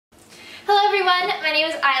everyone, my name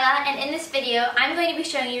is Isla, and in this video I'm going to be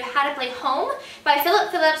showing you how to play Home by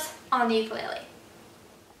Phillip Phillips on the ukulele.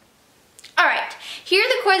 Alright, here are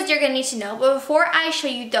the chords you're going to need to know, but before I show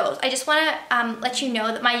you those, I just want to let you know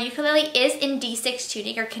that my ukulele is in D6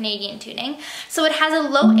 tuning, or Canadian tuning, so it has a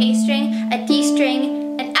low A string, a D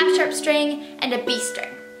string, an F sharp string, and a B string.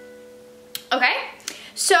 Okay,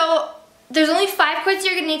 so there's only 5 chords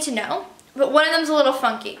you're going to need to know, but one of them's a little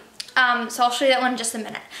funky. So I'll show you that one in just a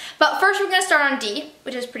minute. But first we're going to start on D,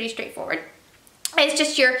 which is pretty straightforward. It's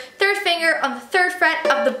just your 3rd finger on the 3rd fret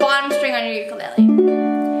of the bottom string on your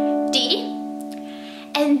ukulele. D.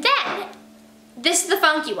 And then, this is the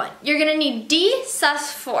funky one. You're going to need D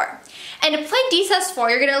sus4. And to play D sus4,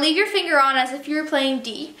 you're going to leave your finger on as if you were playing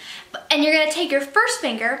D. And you're going to take your 1st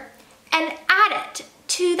finger and add it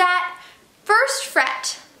to that 1st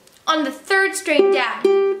fret on the 3rd string down.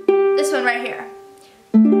 This one right here.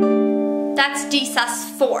 That's D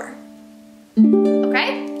sus4, okay?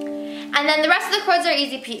 And then the rest of the chords are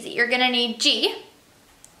easy peasy. You're gonna need G,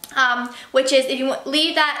 which is if you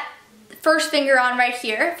leave that 1st finger on right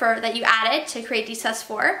here that you added to create D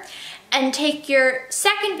sus4, and take your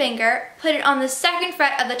 2nd finger, put it on the 2nd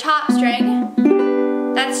fret of the top string,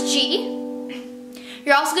 that's G.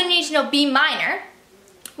 You're also gonna need to know B minor,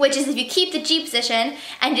 which is if you keep the G position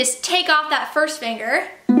and just take off that 1st finger,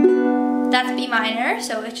 that's B minor,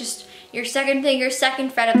 so it's just your 2nd finger,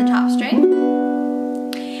 2nd fret of the top string.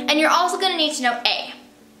 And you're also going to need to know A.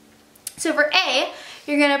 So for A,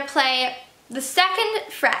 you're going to play the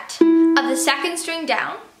 2nd fret of the 2nd string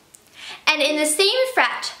down, and in the same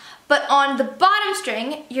fret, but on the bottom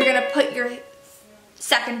string, you're going to put your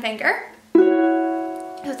 2nd finger,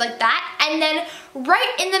 just like that, and then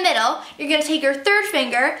right in the middle, you're going to take your 3rd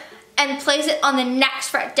finger and place it on the next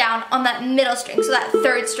fret down on that middle string, so that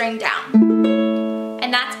 3rd string down.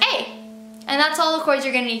 And that's A. And that's all the chords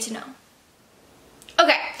you're going to need to know.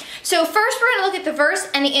 Okay, so first we're going to look at the verse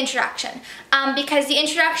and the introduction, because the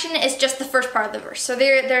introduction is just the first part of the verse, so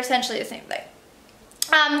they're essentially the same thing.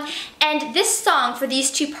 And this song, for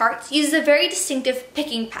these 2 parts, uses a very distinctive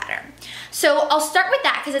picking pattern. So I'll start with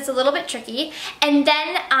that because it's a little bit tricky, and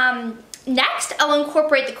then next I'll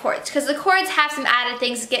incorporate the chords, because the chords have some added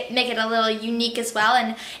things that make it a little unique as well,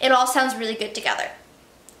 and it all sounds really good together.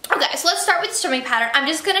 Okay, so let's start with the strumming pattern. I'm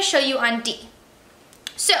just going to show you on D.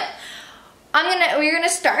 So, we're going to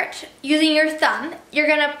start using your thumb. You're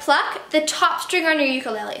going to pluck the top string on your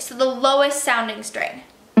ukulele, so the lowest sounding string.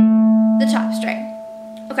 The top string.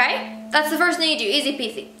 Okay? That's the first thing you do, easy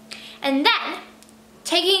peasy. And then,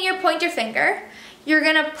 taking your pointer finger, you're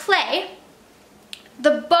going to play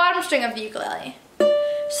the bottom string of the ukulele.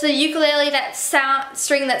 So the ukulele, that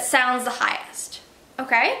string that sounds the highest.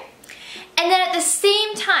 Okay? And then at the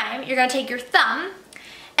same time, you're going to take your thumb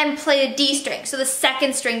and play the D string, so the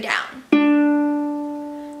 2nd string down.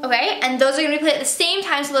 Okay? And those are going to be played at the same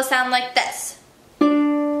time, so they'll sound like this.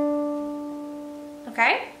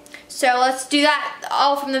 Okay? So let's do that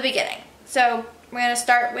all from the beginning. So we're going to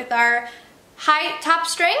start with our high top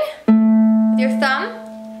string, with your thumb,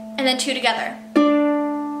 and then 2 together.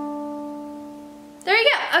 There you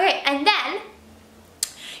go. Okay, and then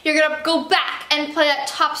you're going to go back and play that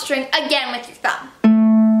top string again with your thumb.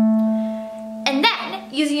 And then,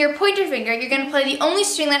 using your pointer finger, you're going to play the only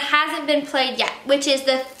string that hasn't been played yet, which is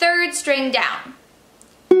the 3rd string down.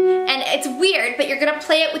 And it's weird, but you're going to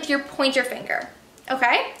play it with your pointer finger.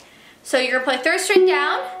 Okay? So you're going to play 3rd string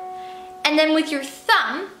down, and then with your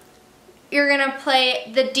thumb, you're going to play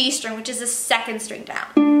the D string, which is the 2nd string down.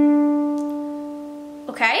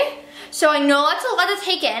 Okay? So I know that's a lot to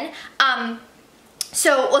take in.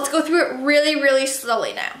 So let's go through it really, really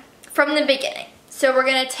slowly now, from the beginning. So we're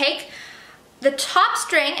going to take the top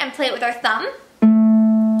string and play it with our thumb,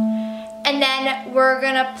 and then we're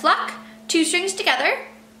going to pluck 2 strings together,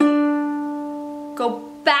 go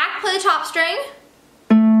back, play the top string,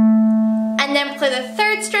 and then play the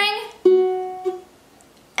 3rd string,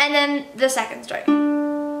 and then the 2nd string.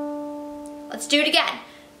 Let's do it again.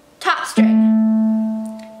 Top string,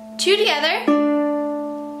 2 together,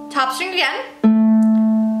 top string again,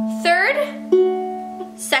 3rd,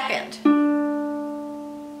 2nd.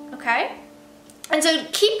 Okay? And so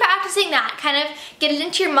keep practicing that, kind of get it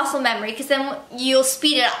into your muscle memory, because then you'll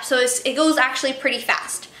speed it up. So it goes actually pretty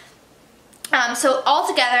fast. So all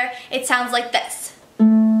together, it sounds like this.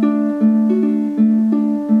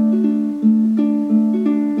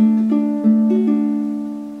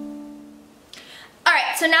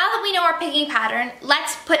 Alright, so now that we know our picking pattern,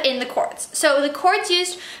 let's put in the chords. So the chords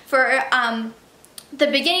used for the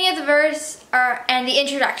beginning of the verse and the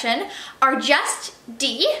introduction are just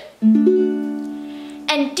D,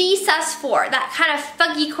 and and D sus4, that kind of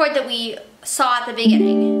funky chord that we saw at the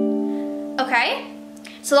beginning. Okay?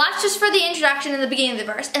 So that's just for the introduction and the beginning of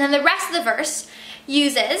the verse. And then the rest of the verse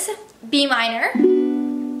uses B minor,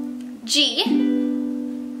 G,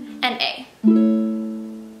 and A.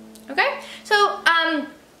 Okay? So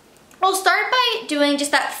we'll start by doing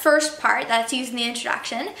just that first part that's used in the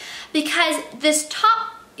introduction, because this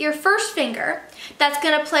your first finger, that's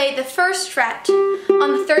going to play the first fret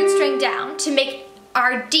on the 3rd string down to make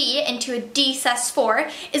our D into a D sus4,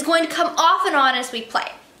 is going to come off and on as we play.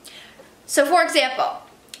 So for example,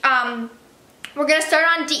 we're going to start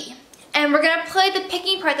on D, and we're going to play the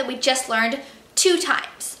picking part that we just learned 2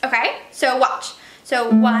 times, okay? So watch. So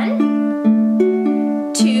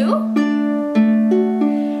 1, 2,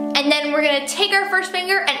 and then we're going to take our first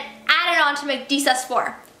finger and add it on to make D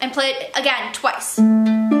sus4, and play it again twice.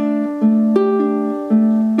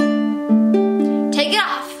 Take it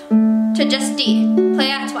off to just D, play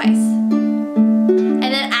that twice, and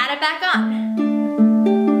then add it back on.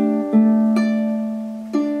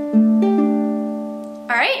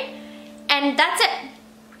 Alright, and that's it.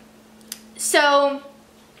 So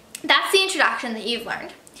that's the introduction that you've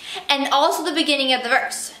learned, and also the beginning of the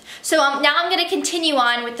verse. So now I'm going to continue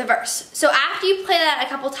on with the verse. So after you play that a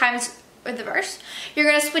couple times with the verse, you're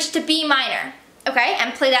going to switch to B minor, okay,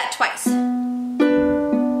 and play that twice.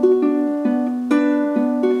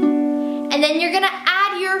 And then you're going to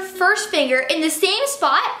add your first finger in the same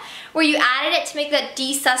spot where you added it to make that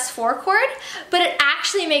D sus4 chord, but it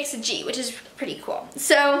actually makes a G, which is pretty cool.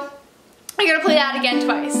 So you're going to play that again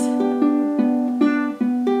twice.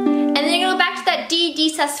 And then you're going to go back to that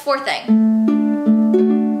D sus4 thing.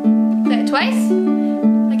 Play it twice.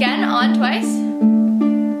 Again, on twice.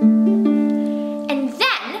 And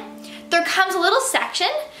then there comes a little section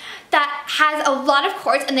that has a lot of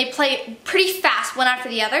chords, and they play pretty fast one after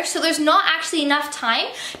the other, so there's not actually enough time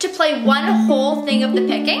to play one whole thing of the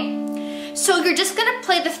picking. So you're just going to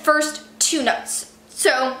play the first 2 notes.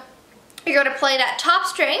 So you're going to play that top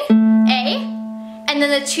string, A, and then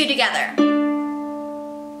the 2 together.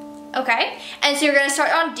 Okay? And so you're going to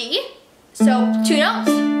start on D, so 2 notes,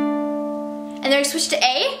 and then you switch to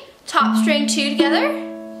A, top string 2 together,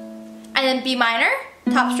 and then B minor,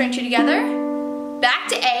 top string 2 together, back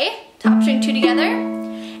to A, top string 2 together,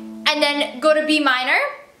 and then go to B minor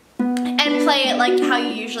and play it like how you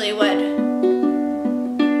usually would.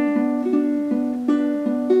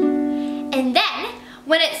 And then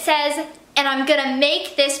when it says, and I'm gonna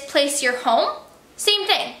make this place your home, same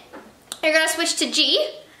thing. You're gonna switch to G,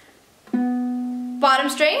 bottom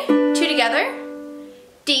string 2 together,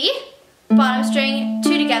 D, bottom string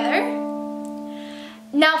 2 together.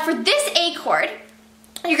 Now for this A chord,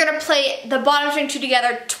 you're going to play the bottom string 2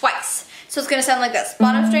 together twice. So it's going to sound like this.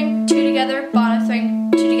 Bottom string 2 together, bottom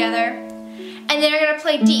string 2 together. And then you're going to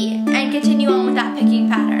play D and continue on with that picking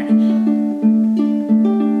pattern.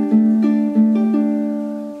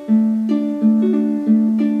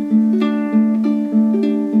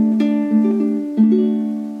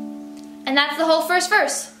 And that's the whole first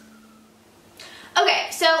verse. Okay,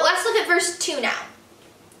 so let's look at verse 2 now.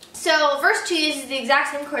 So verse 2 uses the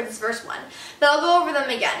exact same chords as verse 1, but I'll go over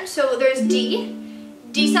them again. So there's D,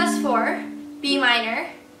 D sus4, B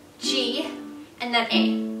minor, G, and then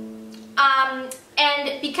A.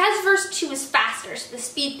 And because verse 2 is faster, so the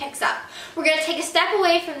speed picks up, we're going to take a step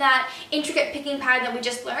away from that intricate picking pattern that we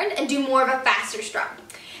just learned and do more of a faster strum.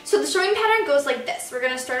 So the strumming pattern goes like this. We're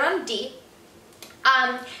going to start on D,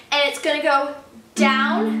 and it's going to go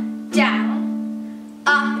down, down,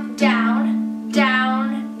 up, down,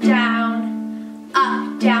 down, down,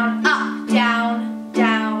 up, down, up, down,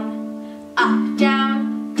 down, up,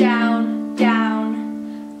 down, down,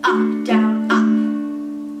 down, up, down,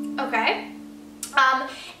 up. Okay?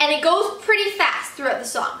 And it goes pretty fast throughout the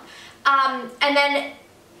song. And then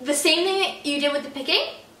the same thing that you did with the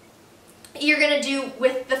picking, you're gonna do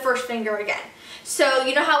with the first finger again. So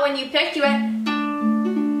you know how when you picked, you went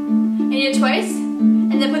and you did twice,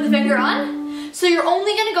 and then put the finger on? So you're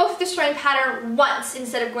only going to go through the strumming pattern once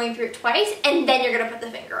instead of going through it twice, and then you're going to put the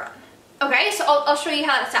finger on. Okay, so I'll show you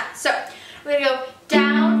how that sounds. So we're going to go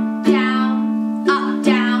down, down, up,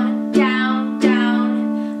 down, down,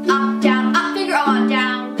 down, up, down, up, finger on,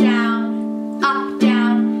 down, down, up,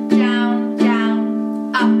 down, down,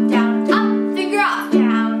 down, up, down, up, finger off,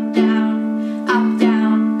 down, down, up,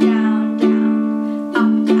 down, down, down,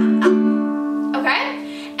 up, down, up. Okay?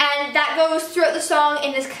 And that goes throughout the song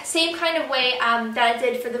in this same kind of way that I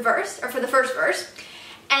did for the verse, or for the first verse.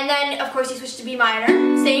 And then, of course, you switch to B minor,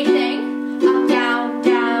 same thing, up, down,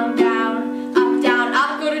 down, down,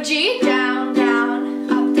 up, go to G, down, down,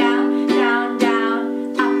 up, down, down,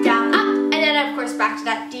 down, up, and then, of course, back to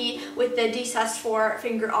that D with the D sus4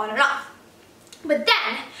 finger on and off. But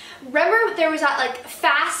then, remember there was that like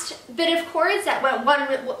fast bit of chords that went one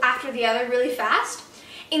after the other really fast?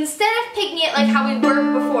 Instead of picking it like how we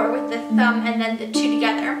were before with the thumb and then the two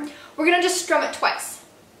together, we're gonna just strum it twice.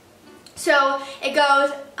 So it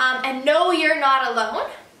goes, and no, you're not alone.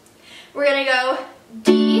 We're gonna go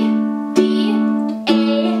D, D, A,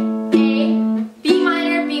 B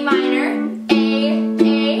minor, B minor, A,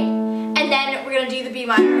 and then we're gonna do the B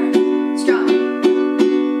minor strum.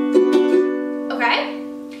 Okay?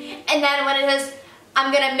 And then when it says,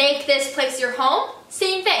 I'm gonna make this place your home,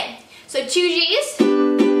 same thing. So 2 G's,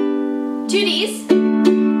 2 D's.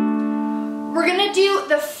 We're gonna do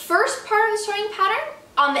the first part of the strumming pattern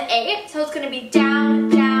on the A, so it's gonna be down,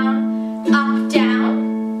 down, up, down.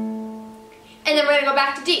 And then we're gonna go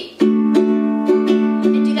back to D.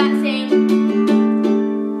 And do that same.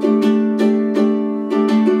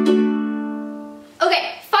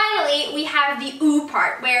 Okay, finally we have the ooh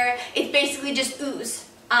part, where it's basically just oohs.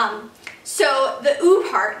 So the ooh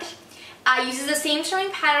part uses the same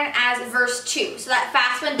strumming pattern as verse 2. So that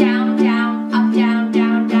fast one, down, down, up, down,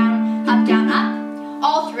 down, down, up, down, up,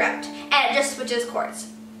 all throughout. And it just switches chords.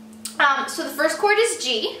 So the first chord is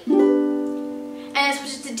G, and it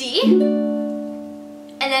switches to D,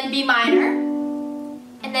 and then B minor,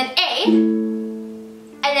 and then A,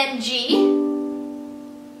 and then G,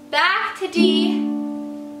 back to D,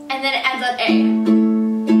 and then it ends on A.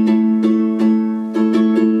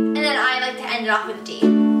 And then I like to end it off with a D.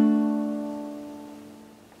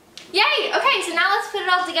 Yay! Okay, so now let's put it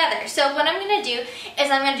all together. So what I'm going to do is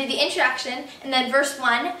I'm going to do the introduction, and then verse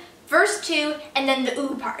 1, verse 2, and then the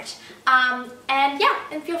ooh part. And yeah,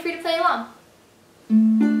 and feel free to play along.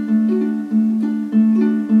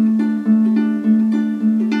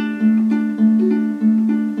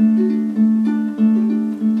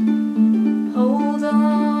 Hold on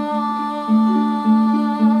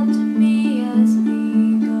to me as we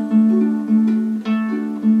go,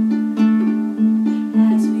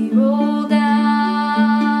 as we roll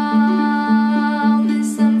down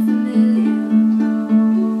this unfamiliar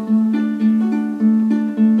road.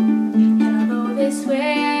 And although this way